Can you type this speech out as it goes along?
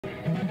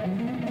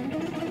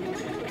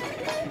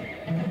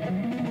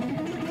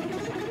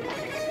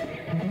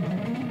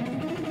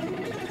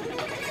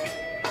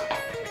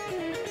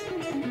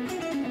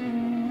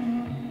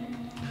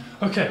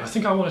Okay, I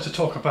think I wanted to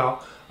talk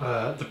about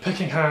the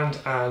picking hand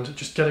and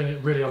just getting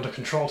it really under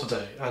control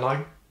today. And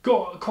I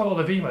got quite a lot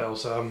of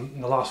emails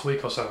in the last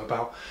week or so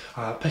about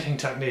picking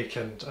technique,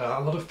 and a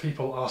lot of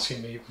people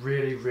asking me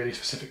really, really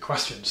specific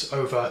questions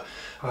over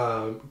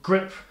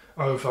grip,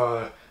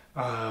 over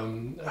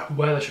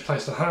where they should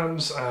place their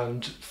hands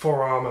and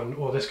forearm and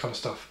all this kind of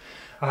stuff.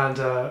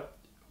 And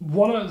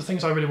one of the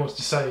things I really wanted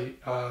to say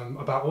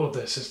about all of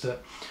this is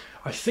that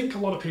I think a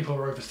lot of people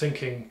are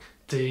overthinking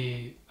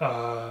the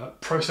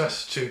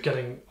process to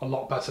getting a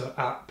lot better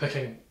at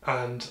picking,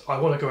 and I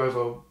want to go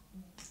over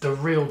the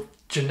real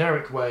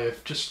generic way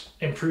of just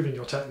improving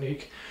your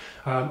technique,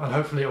 and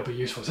hopefully it'll be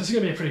useful. So this is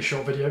going to be a pretty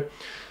short video.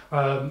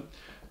 A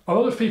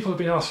lot of people have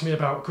been asking me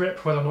about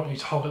grip, whether or not you need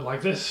to hold it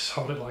like this,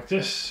 hold it like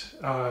this,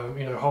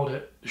 hold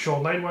it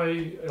Sean Lane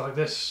way, like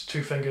this,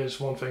 2 fingers,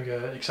 1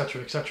 finger,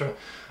 etc, etc.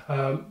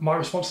 My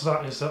response to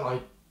that is that I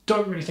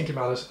don't really think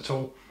about this at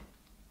all.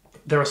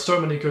 There are so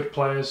many good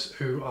players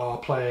who are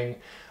playing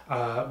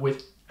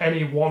with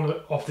any one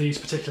of these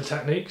particular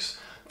techniques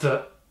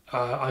that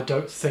I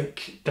don't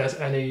think there's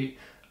any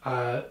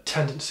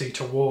tendency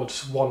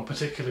towards one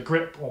particular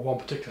grip or one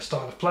particular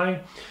style of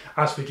playing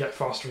as we get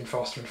faster and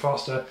faster and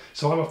faster.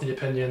 So I'm of the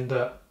opinion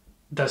that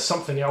there's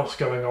something else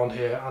going on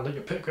here, and that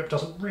your pick grip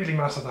doesn't really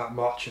matter that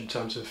much in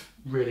terms of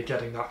really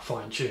getting that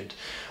fine-tuned.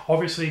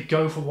 Obviously,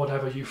 go for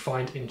whatever you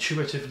find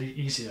intuitively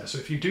easier. So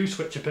if you do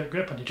switch your pick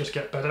grip and you just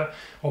get better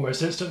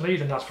almost instantly,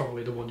 then that's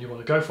probably the one you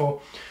want to go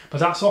for. But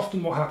that's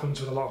often what happens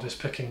with a lot of this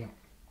picking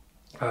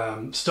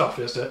stuff,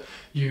 is that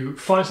you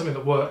find something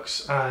that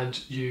works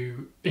and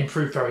you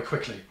improve very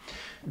quickly.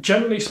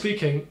 Generally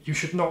speaking, you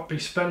should not be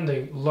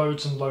spending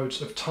loads and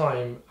loads of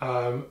time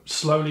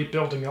slowly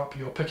building up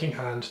your picking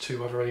hand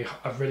to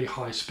a really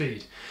high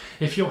speed.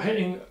 If you're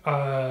hitting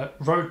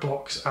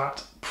roadblocks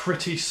at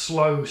pretty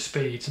slow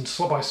speeds,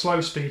 and by slow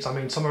speeds I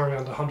mean somewhere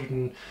around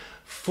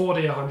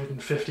 140,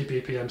 150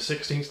 BPM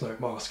 16th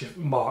note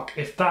mark,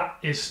 if that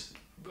is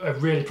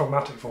really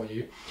problematic for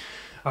you,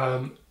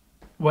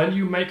 when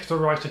you make the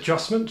right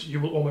adjustment, you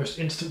will almost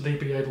instantly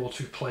be able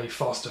to play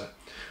faster.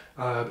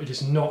 It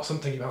is not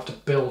something you have to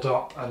build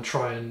up and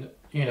try and,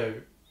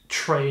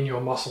 train your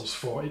muscles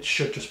for. It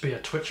should just be a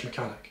twitch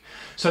mechanic.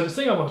 So the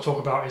thing I want to talk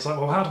about is like,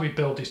 well, how do we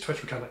build these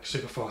twitch mechanics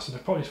super fast?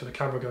 And probably for the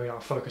camera going out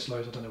of focus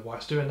loads, I don't know why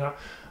it's doing that.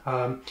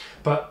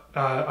 But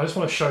I just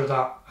want to show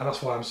that, and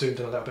that's why I'm zoomed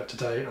in a little bit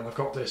today. And I've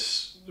got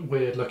this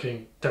weird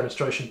looking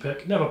demonstration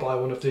pick. Never buy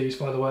one of these,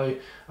 by the way.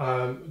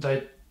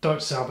 They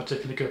don't sound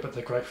particularly good, but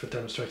they're great for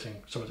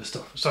demonstrating some of this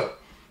stuff. So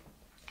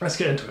let's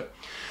get into it.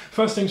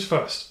 First things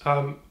first.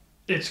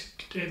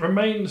 It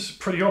remains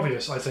pretty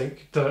obvious, I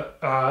think, that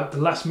the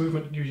less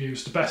movement you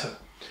use, the better.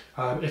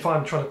 If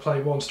I'm trying to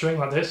play one string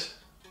like this,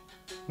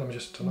 let me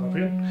just turn that up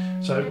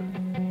again. So,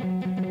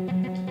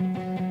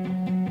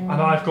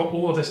 and I've got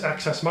all of this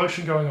excess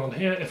motion going on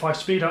here. If I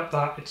speed up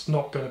that, it's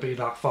not going to be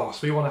that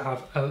fast. We want to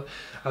have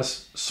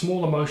as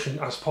small a motion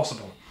as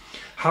possible.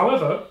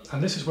 However,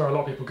 and this is where a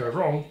lot of people go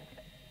wrong,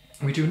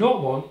 we do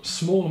not want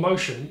small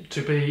motion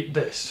to be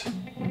this.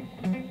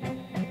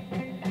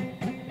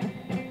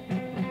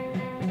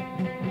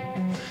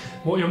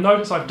 What you'll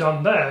notice I've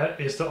done there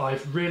is that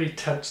I've really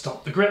tensed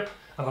up the grip,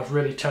 and I've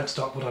really tensed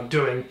up what I'm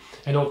doing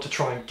in order to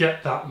try and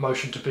get that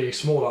motion to be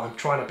smaller. I'm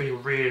trying to be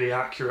really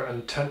accurate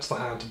and tense the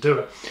hand to do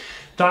it.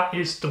 That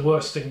is the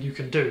worst thing you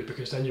can do,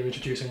 because then you're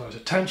introducing loads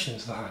of tension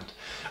into the hand.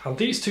 And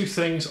these two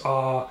things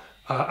are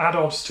at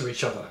odds to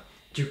each other.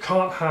 You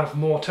can't have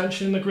more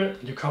tension in the grip,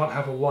 and you can't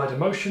have a wider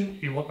motion.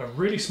 You want a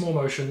really small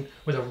motion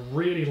with a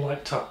really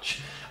light touch.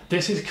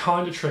 This is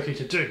kind of tricky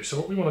to do. So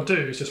what we want to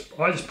do is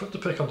I just put the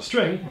pick on the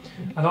string,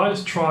 and I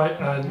just try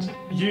and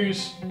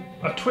use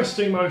a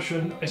twisting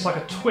motion. It's like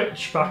a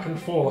twitch back and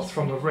forth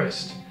from the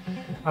wrist.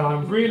 And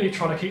I'm really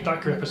trying to keep that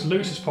grip as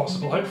loose as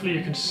possible. Hopefully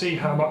you can see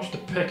how much the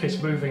pick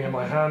is moving in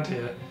my hand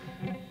here.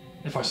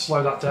 If I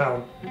slow that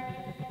down.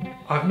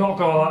 I've not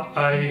got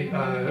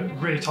a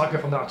really tight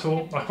grip on that at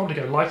all. I'd probably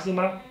go lighter than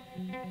that.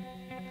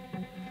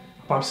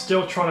 But I'm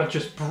still trying to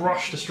just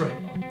brush the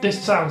string.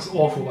 This sounds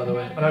awful, by the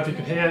way. I don't know if you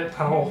can hear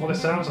how awful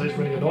this sounds. It's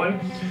really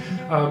annoying.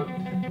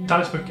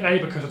 That is A,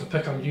 because of the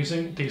pick I'm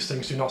using. These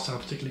things do not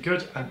sound particularly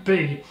good. And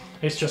B,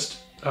 it's just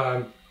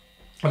a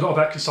lot of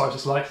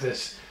exercises like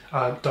this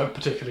don't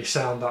particularly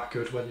sound that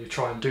good when you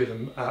try and do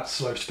them at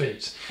slow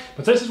speeds.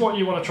 But this is what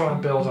you want to try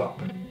and build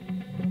up.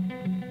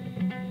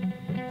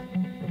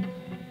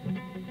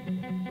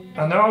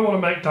 And now I want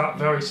to make that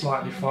very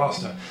slightly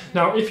faster.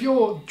 Now, if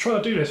you're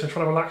trying to do this and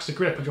trying to relax the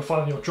grip and you're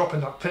finding you're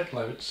dropping that pick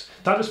loads,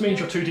 that just means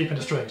you're too deep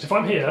into strings. If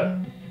I'm here,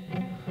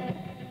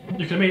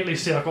 you can immediately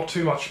see I've got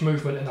too much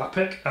movement in that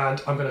pick,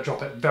 and I'm going to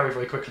drop it very,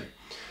 very quickly.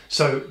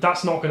 So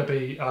that's not going to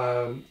be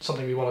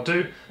something we want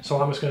to do.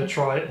 So I'm just going to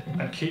try it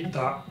and keep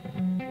that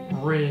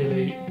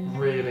really,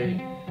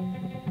 really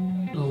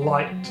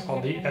light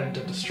on the end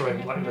of the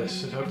string like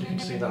this. So hopefully you can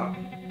see that.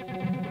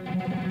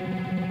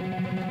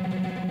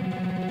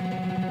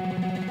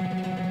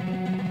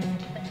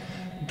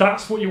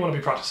 That's what you want to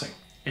be practicing,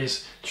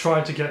 is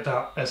trying to get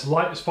that as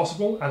light as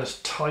possible and as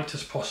tight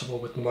as possible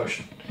with the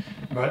motion.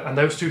 right? And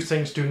those two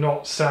things do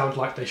not sound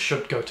like they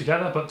should go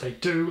together, but they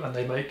do, and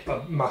they make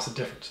a massive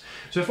difference.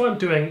 So if I'm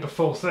doing the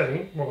full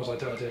thing, what was I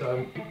doing? I did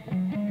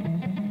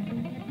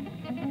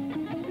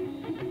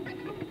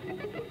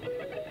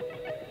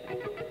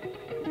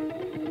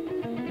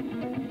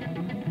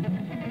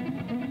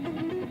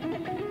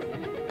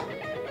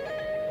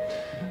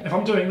if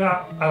I'm doing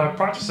that and I'm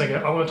practicing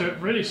it, I want to do it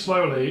really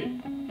slowly.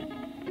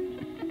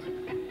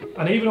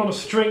 And even on the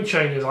string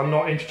changes, I'm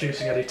not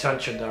introducing any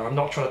tension there. I'm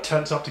not trying to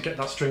tense up to get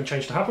that string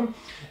change to happen.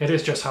 It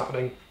is just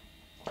happening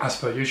as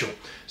per usual.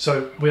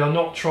 So we are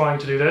not trying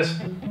to do this.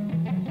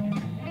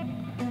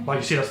 Like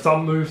you see the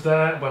thumb move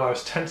there when I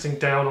was tensing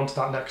down onto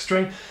that next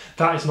string.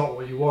 That is not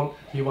what you want.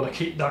 You want to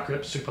keep that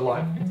grip super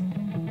light.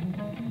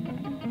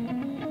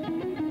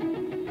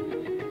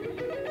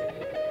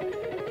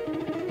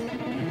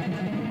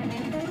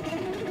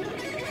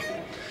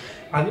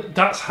 And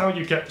that's how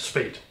you get the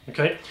speed,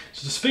 okay?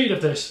 So the speed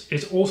of this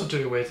is all to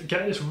do with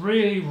getting this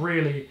really,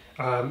 really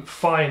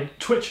fine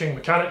twitching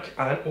mechanic,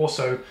 and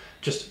also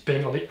just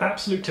being on the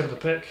absolute tip of the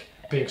pick,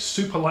 being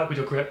super light with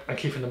your grip and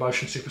keeping the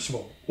motion super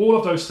small. All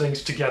of those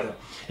things together.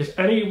 If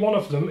any one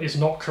of them is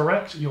not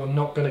correct, you're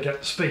not going to get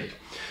the speed.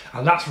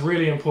 And that's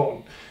really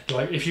important.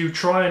 Like if you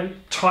try and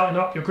tighten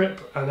up your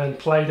grip and then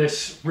play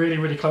this really,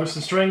 really close to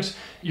the strings,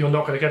 you're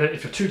not going to get it.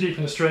 If you're too deep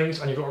in the strings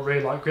and you've got a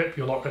really light grip,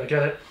 you're not going to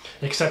get it,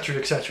 etc,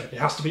 etc. It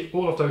has to be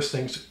all of those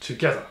things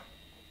together.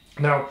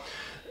 Now,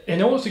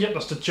 in order to get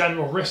us to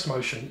general wrist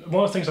motion,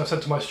 one of the things I've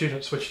said to my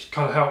students, which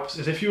kind of helps,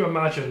 is if you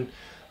imagine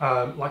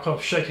like kind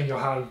of shaking your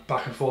hand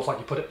back and forth like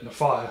you put it in a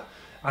fire,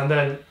 and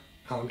then,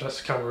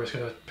 this camera is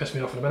going to piss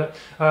me off in a minute,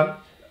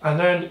 and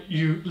then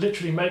you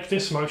literally make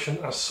this motion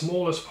as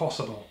small as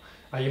possible,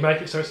 and you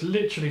make it so it's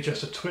literally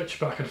just a twitch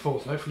back and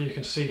forth, and hopefully you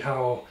can see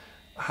how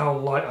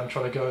light I'm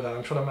trying to go there.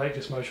 I'm trying to make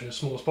this motion as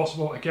small as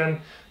possible.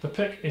 Again, the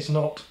pick is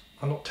not,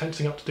 I'm not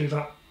tensing up to do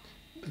that.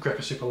 The grip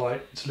is super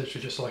light. It's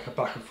literally just like a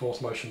back and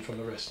forth motion from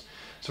the wrist.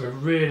 So we're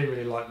really,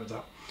 really light with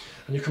that.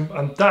 And you can,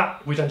 and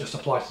that we then just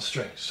apply to the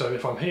strings. So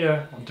if I'm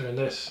here, I'm doing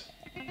this.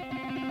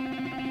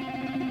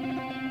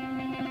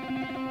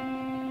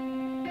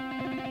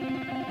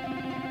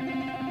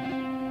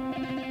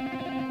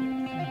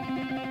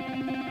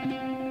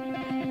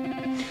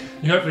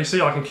 You hopefully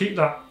see I can keep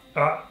that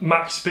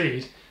max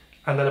speed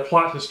and then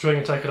apply it to the string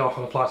and take it off,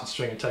 and apply it to the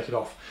string and take it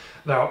off.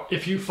 Now,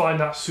 if you find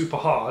that super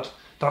hard,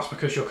 that's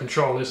because your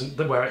control isn't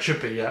where it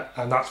should be yet,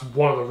 and that's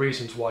one of the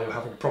reasons why you're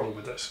having a problem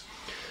with this.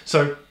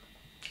 So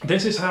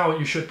this is how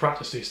you should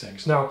practice these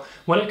things. Now,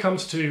 when it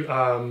comes to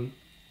hand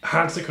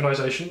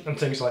synchronization and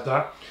things like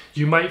that,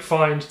 you may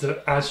find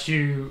that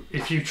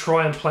if you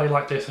try and play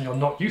like this and you're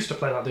not used to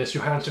playing like this,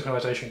 your hand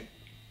synchronization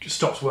just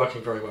stops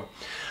working very well.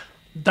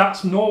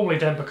 That's normally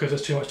then because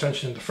there's too much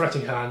tension in the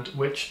fretting hand,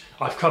 which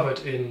I've covered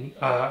in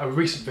a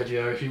recent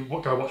video. If you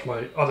go watch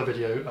my other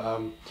video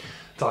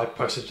that I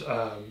posted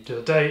the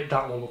other day,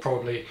 that one will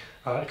probably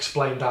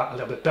explain that a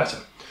little bit better.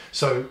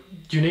 So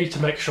you need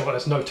to make sure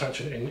there's no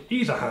tension in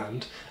either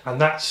hand,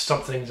 and that's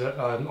something that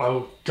I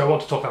will go on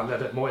to talk about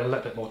in a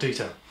little bit more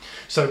detail.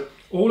 So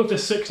all of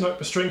this 6-note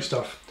per string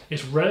stuff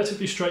is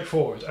relatively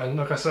straightforward, and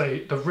like I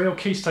say, the real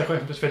key to take away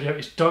from this video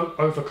is don't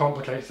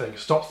overcomplicate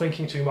things. Stop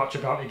thinking too much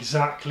about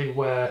exactly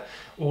where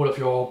all of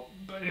your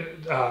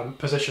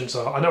positions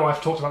are. I know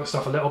I've talked about this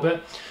stuff a little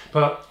bit,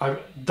 but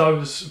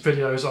those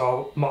videos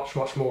are much,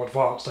 much more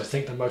advanced, I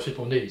think, than most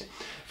people need.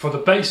 For the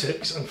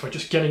basics and for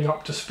just getting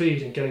up to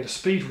speed and getting the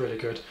speed really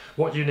good,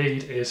 what you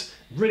need is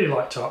really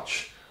light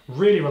touch,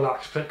 really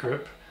relaxed pick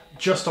grip,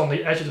 just on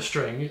the edge of the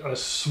string, and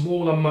as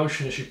small a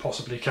motion as you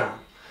possibly can.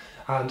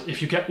 And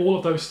if you get all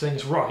of those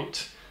things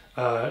right,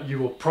 you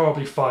will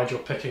probably find you're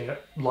picking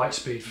at light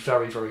speed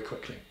very, very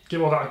quickly.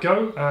 Give all that a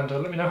go, and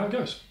let me know how it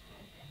goes.